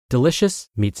Delicious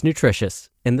meets nutritious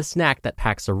in the snack that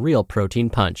packs a real protein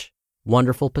punch.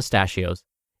 Wonderful Pistachios.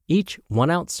 Each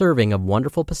 1-ounce serving of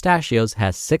Wonderful Pistachios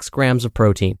has 6 grams of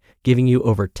protein, giving you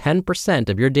over 10%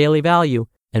 of your daily value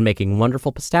and making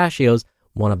Wonderful Pistachios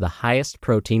one of the highest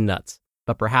protein nuts.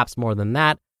 But perhaps more than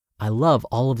that, I love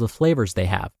all of the flavors they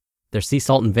have. Their sea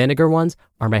salt and vinegar ones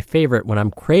are my favorite when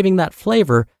I'm craving that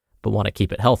flavor but want to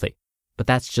keep it healthy. But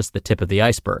that's just the tip of the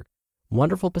iceberg.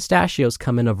 Wonderful Pistachios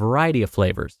come in a variety of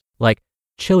flavors, like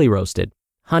chili roasted,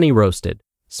 honey roasted,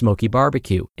 smoky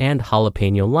barbecue, and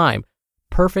jalapeno lime,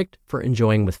 perfect for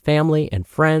enjoying with family and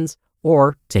friends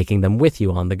or taking them with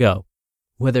you on the go.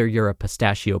 Whether you're a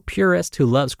pistachio purist who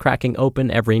loves cracking open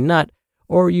every nut,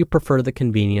 or you prefer the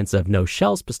convenience of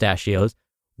no-shells pistachios,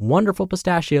 Wonderful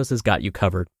Pistachios has got you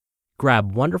covered.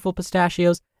 Grab Wonderful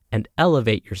Pistachios and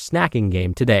elevate your snacking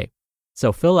game today.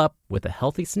 So fill up with a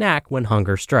healthy snack when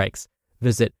hunger strikes.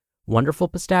 Visit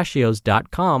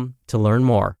wonderfulpistachios.com to learn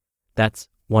more. That's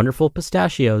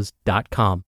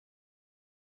wonderfulpistachios.com.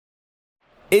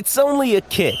 It's only a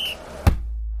kick,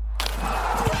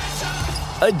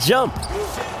 a jump,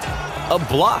 a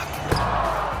block.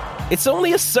 It's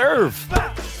only a serve.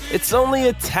 It's only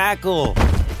a tackle,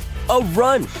 a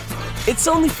run. It's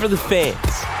only for the fans.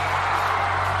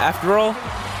 After all,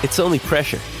 it's only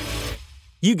pressure.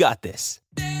 You got this.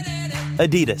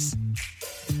 Adidas.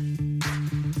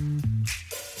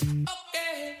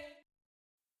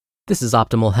 This is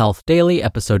Optimal Health Daily,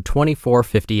 episode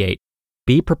 2458.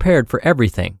 Be prepared for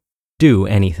everything. Do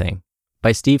anything.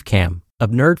 By Steve Kamb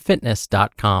of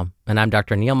nerdfitness.com. And I'm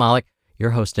Dr. Neil Malik, your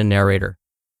host and narrator.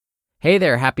 Hey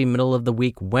there, happy middle of the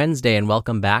week Wednesday, and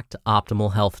welcome back to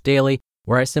Optimal Health Daily,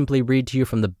 where I simply read to you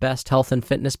from the best health and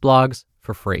fitness blogs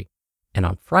for free. And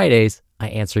on Fridays, I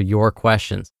answer your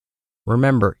questions.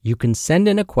 Remember, you can send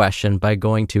in a question by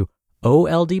going to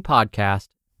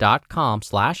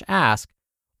oldpodcast.com/ask,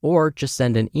 or just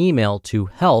send an email to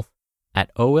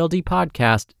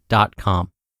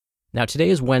health@oldpodcast.com. Now, today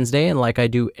is Wednesday, and like I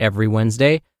do every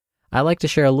Wednesday, I like to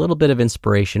share a little bit of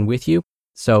inspiration with you.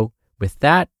 So with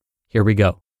that, here we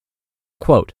go.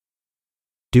 Quote,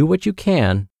 "Do what you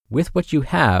can with what you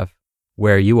have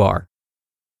where you are."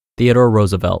 Theodore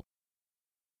Roosevelt.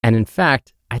 And in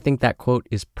fact, I think that quote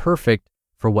is perfect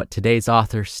for what today's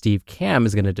author, Steve Kamb,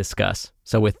 is going to discuss.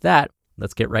 So with that,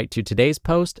 let's get right to today's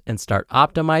post and start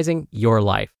optimizing your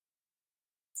life.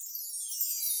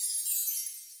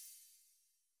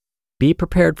 Be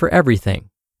prepared for everything.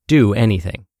 Do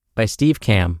anything. By Steve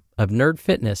Kamb of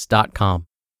nerdfitness.com.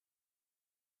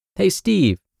 Hey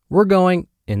Steve, we're going,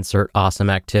 insert awesome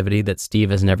activity that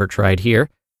Steve has never tried here.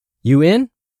 You in?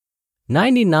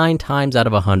 99 times out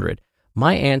of 100,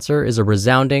 my answer is a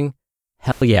resounding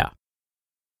hell yeah.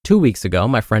 2 weeks ago,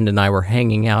 my friend and I were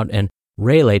hanging out in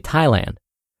Railay, Thailand.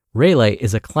 Railay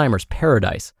is a climber's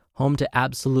paradise, home to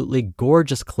absolutely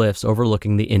gorgeous cliffs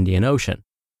overlooking the Indian Ocean.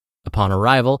 Upon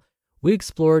arrival, we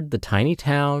explored the tiny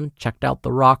town, checked out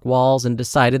the rock walls, and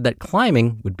decided that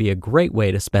climbing would be a great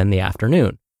way to spend the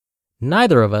afternoon.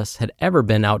 Neither of us had ever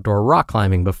been outdoor rock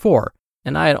climbing before,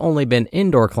 and I had only been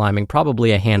indoor climbing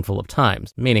probably a handful of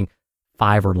times, meaning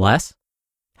 5 or less.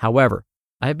 However,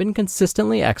 I have been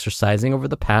consistently exercising over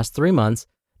the past 3 months,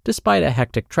 despite a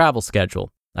hectic travel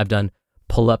schedule. I've done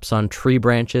pull-ups on tree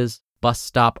branches, bus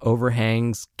stop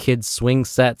overhangs, kids' swing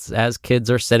sets as kids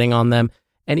are sitting on them,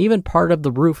 and even part of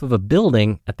the roof of a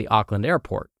building at the Auckland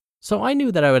airport. So I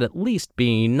knew that I would at least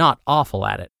be not awful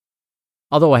at it.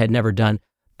 Although I had never done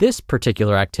this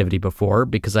particular activity before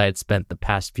because I had spent the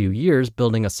past few years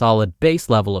building a solid base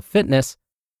level of fitness,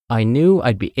 I knew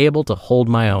I'd be able to hold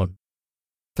my own.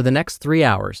 For the next 3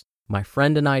 hours, my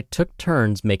friend and I took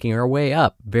turns making our way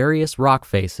up various rock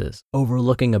faces,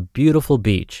 overlooking a beautiful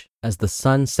beach as the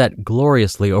sun set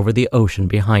gloriously over the ocean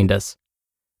behind us.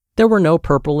 There were no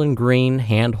purple and green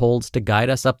handholds to guide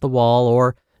us up the wall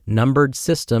or numbered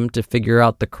system to figure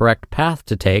out the correct path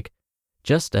to take,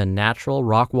 just a natural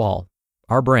rock wall,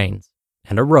 our brains,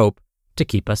 and a rope to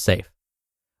keep us safe.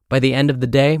 By the end of the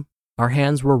day, our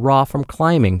hands were raw from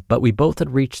climbing, but we both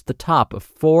had reached the top of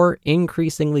 4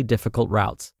 increasingly difficult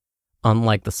routes.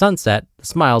 Unlike the sunset, the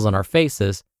smiles on our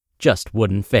faces just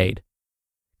wouldn't fade.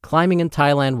 Climbing in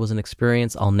Thailand was an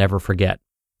experience I'll never forget.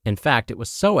 In fact, it was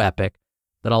so epic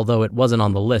that although it wasn't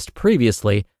on the list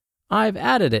previously, I've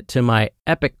added it to my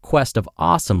epic quest of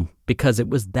awesome because it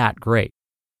was that great.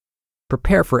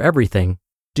 Prepare for everything,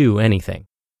 do anything.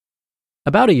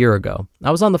 About a year ago, I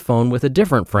was on the phone with a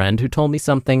different friend who told me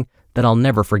something that I'll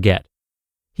never forget.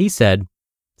 He said,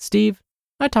 "Steve,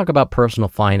 I talk about personal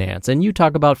finance and you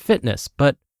talk about fitness,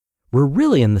 but we're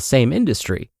really in the same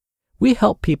industry. We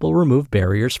help people remove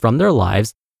barriers from their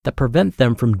lives that prevent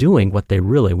them from doing what they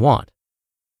really want.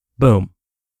 Boom.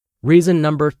 Reason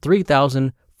number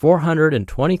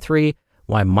 3,423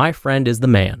 why my friend is the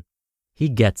man. He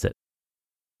gets it.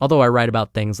 Although I write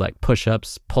about things like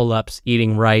push-ups, pull-ups,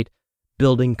 eating right,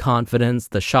 building confidence,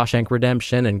 The Shawshank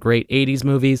Redemption, and great 80s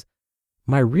movies,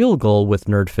 my real goal with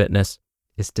Nerd Fitness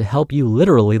is to help you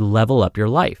literally level up your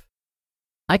life.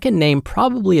 I can name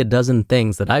probably a dozen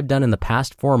things that I've done in the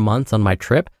past 4 months on my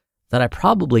trip that I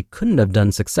probably couldn't have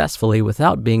done successfully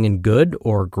without being in good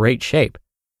or great shape.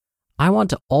 I want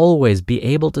to always be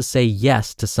able to say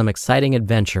yes to some exciting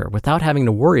adventure without having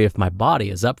to worry if my body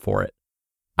is up for it.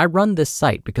 I run this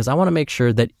site because I want to make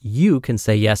sure that you can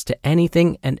say yes to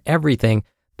anything and everything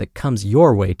that comes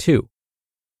your way too.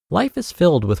 Life is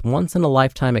filled with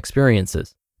once-in-a-lifetime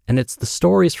experiences, and it's the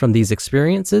stories from these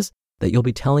experiences that you'll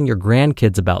be telling your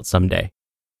grandkids about someday.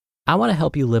 I want to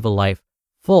help you live a life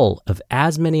full of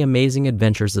as many amazing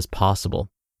adventures as possible,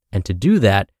 and to do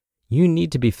that, you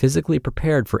need to be physically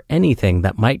prepared for anything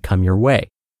that might come your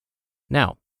way.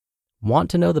 Now, want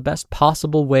to know the best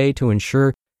possible way to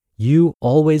ensure you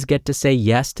always get to say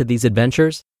yes to these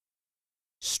adventures?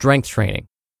 Strength training.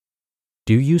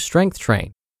 Do you strength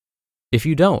train? If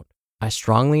you don't, I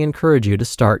strongly encourage you to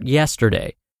start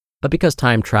yesterday. But because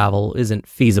time travel isn't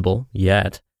feasible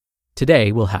yet,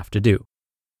 today will have to do.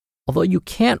 Although you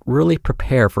can't really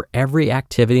prepare for every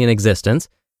activity in existence,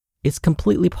 it's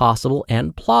completely possible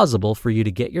and plausible for you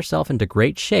to get yourself into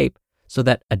great shape so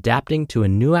that adapting to a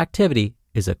new activity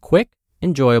is a quick,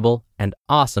 enjoyable, and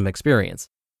awesome experience.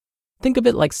 Think of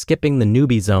it like skipping the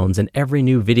newbie zones in every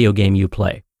new video game you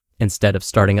play. Instead of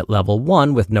starting at level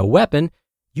 1 with no weapon,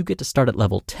 you get to start at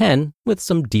level 10 with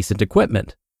some decent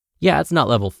equipment. Yeah, it's not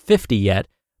level 50 yet,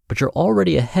 but you're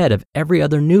already ahead of every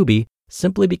other newbie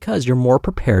simply because you're more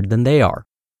prepared than they are.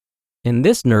 In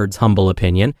this nerd's humble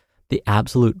opinion, the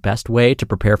absolute best way to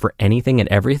prepare for anything and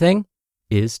everything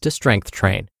is to strength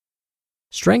train.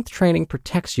 Strength training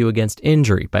protects you against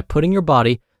injury by putting your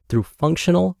body through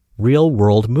functional,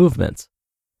 real-world movements.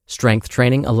 Strength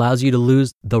training allows you to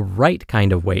lose the right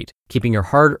kind of weight, keeping your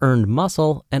hard-earned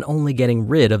muscle and only getting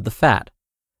rid of the fat.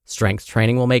 Strength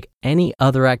training will make any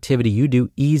other activity you do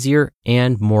easier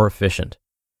and more efficient.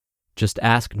 Just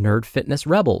ask Nerd Fitness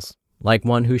Rebels, like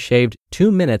one who shaved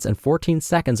 2 minutes and 14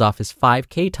 seconds off his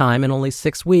 5K time in only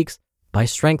 6 weeks by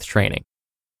strength training.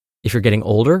 If you're getting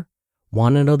older,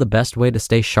 want to know the best way to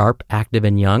stay sharp, active,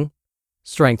 and young?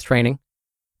 Strength training.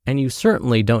 And you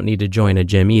certainly don't need to join a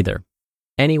gym either.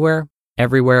 Anywhere,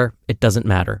 everywhere, it doesn't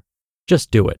matter.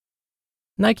 Just do it.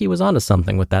 Nike was onto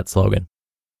something with that slogan.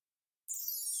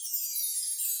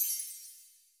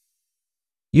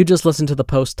 You just listened to the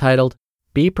post titled,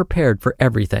 Be Prepared for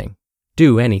Everything,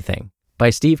 Do Anything, by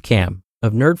Steve Kamb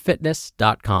of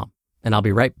nerdfitness.com, and I'll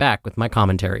be right back with my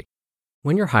commentary.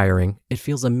 When you're hiring, it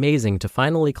feels amazing to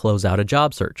finally close out a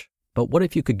job search. But what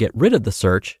if you could get rid of the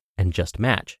search and just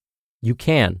match? You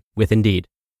can with Indeed.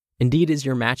 Indeed is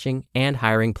your matching and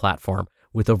hiring platform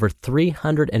with over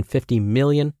 350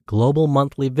 million global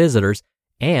monthly visitors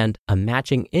and a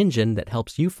matching engine that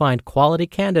helps you find quality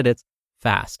candidates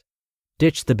fast.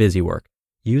 Ditch the busy work.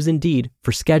 Use Indeed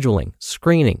for scheduling,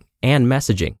 screening, and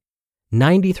messaging.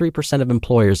 93% of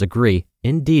employers agree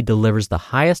Indeed delivers the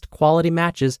highest quality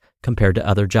matches compared to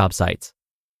other job sites.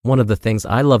 One of the things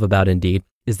I love about Indeed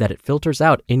is that it filters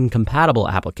out incompatible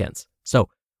applicants. So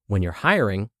when you're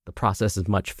hiring, the process is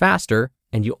much faster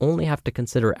and you only have to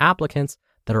consider applicants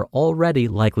that are already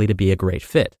likely to be a great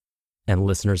fit. And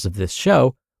listeners of this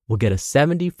show will get a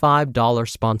 $75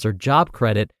 sponsored job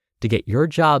credit to get your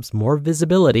jobs more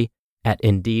visibility at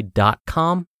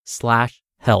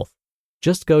Indeed.com/health.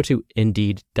 Just go to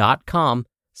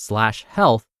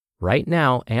Indeed.com/health right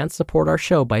now and support our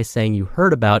show by saying you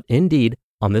heard about Indeed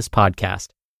on this podcast.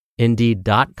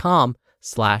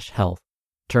 Indeed.com/health.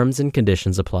 Terms and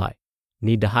conditions apply.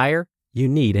 Need to hire? You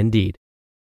need Indeed.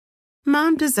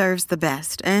 Mom deserves the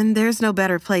best, and there's no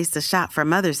better place to shop for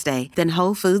Mother's Day than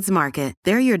Whole Foods Market.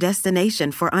 They're your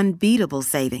destination for unbeatable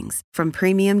savings, from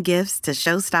premium gifts to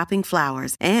show-stopping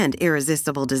flowers and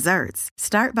irresistible desserts.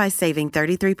 Start by saving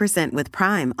 33% with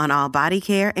Prime on all body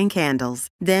care and candles.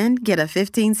 Then get a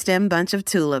 15-stem bunch of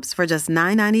tulips for just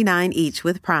 $9.99 each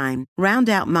with Prime. Round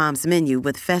out Mom's menu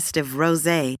with festive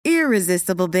rosé,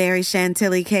 irresistible berry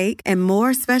chantilly cake, and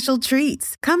more special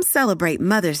treats. Come celebrate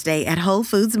Mother's Day at Whole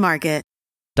Foods Market.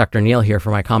 Dr. Neal here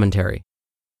for my commentary.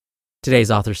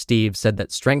 Today's author Steve said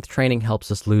that strength training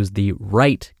helps us lose the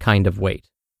right kind of weight,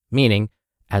 meaning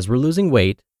as we're losing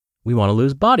weight, we want to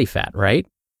lose body fat, right?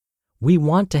 We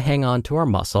want to hang on to our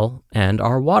muscle and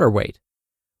our water weight.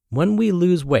 When we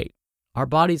lose weight, our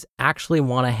bodies actually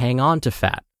want to hang on to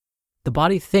fat. the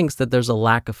body thinks that there's a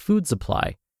lack of food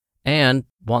supply and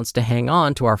wants to hang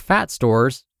on to our fat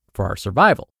stores for our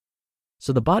survival.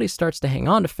 So the body starts to hang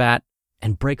on to fat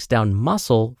and breaks down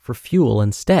muscle for fuel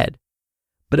instead.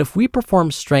 But if we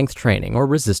perform strength training or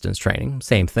resistance training,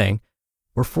 same thing,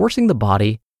 we're forcing the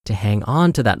body to hang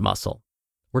on to that muscle.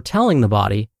 We're telling the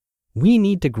body we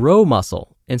need to grow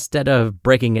muscle instead of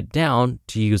breaking it down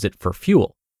to use it for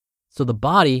fuel. So the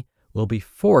body will be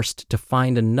forced to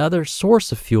find another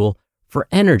source of fuel for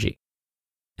energy.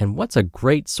 And what's a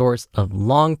great source of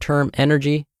long-term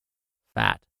energy?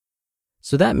 Fat.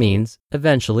 So that means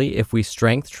eventually, if we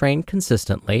strength train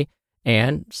consistently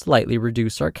and slightly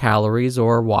reduce our calories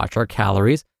or watch our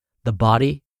calories, the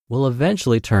body will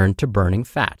eventually turn to burning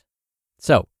fat.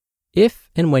 So, if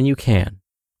and when you can,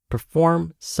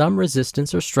 perform some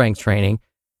resistance or strength training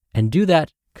and do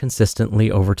that consistently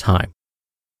over time.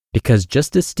 Because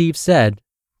just as Steve said,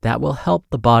 that will help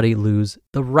the body lose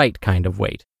the right kind of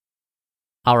weight.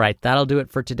 All right, that'll do it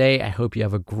for today. I hope you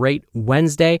have a great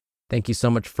Wednesday. Thank you so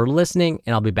much for listening,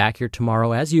 and I'll be back here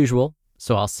tomorrow as usual.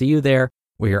 So I'll see you there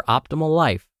where your optimal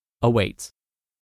life awaits.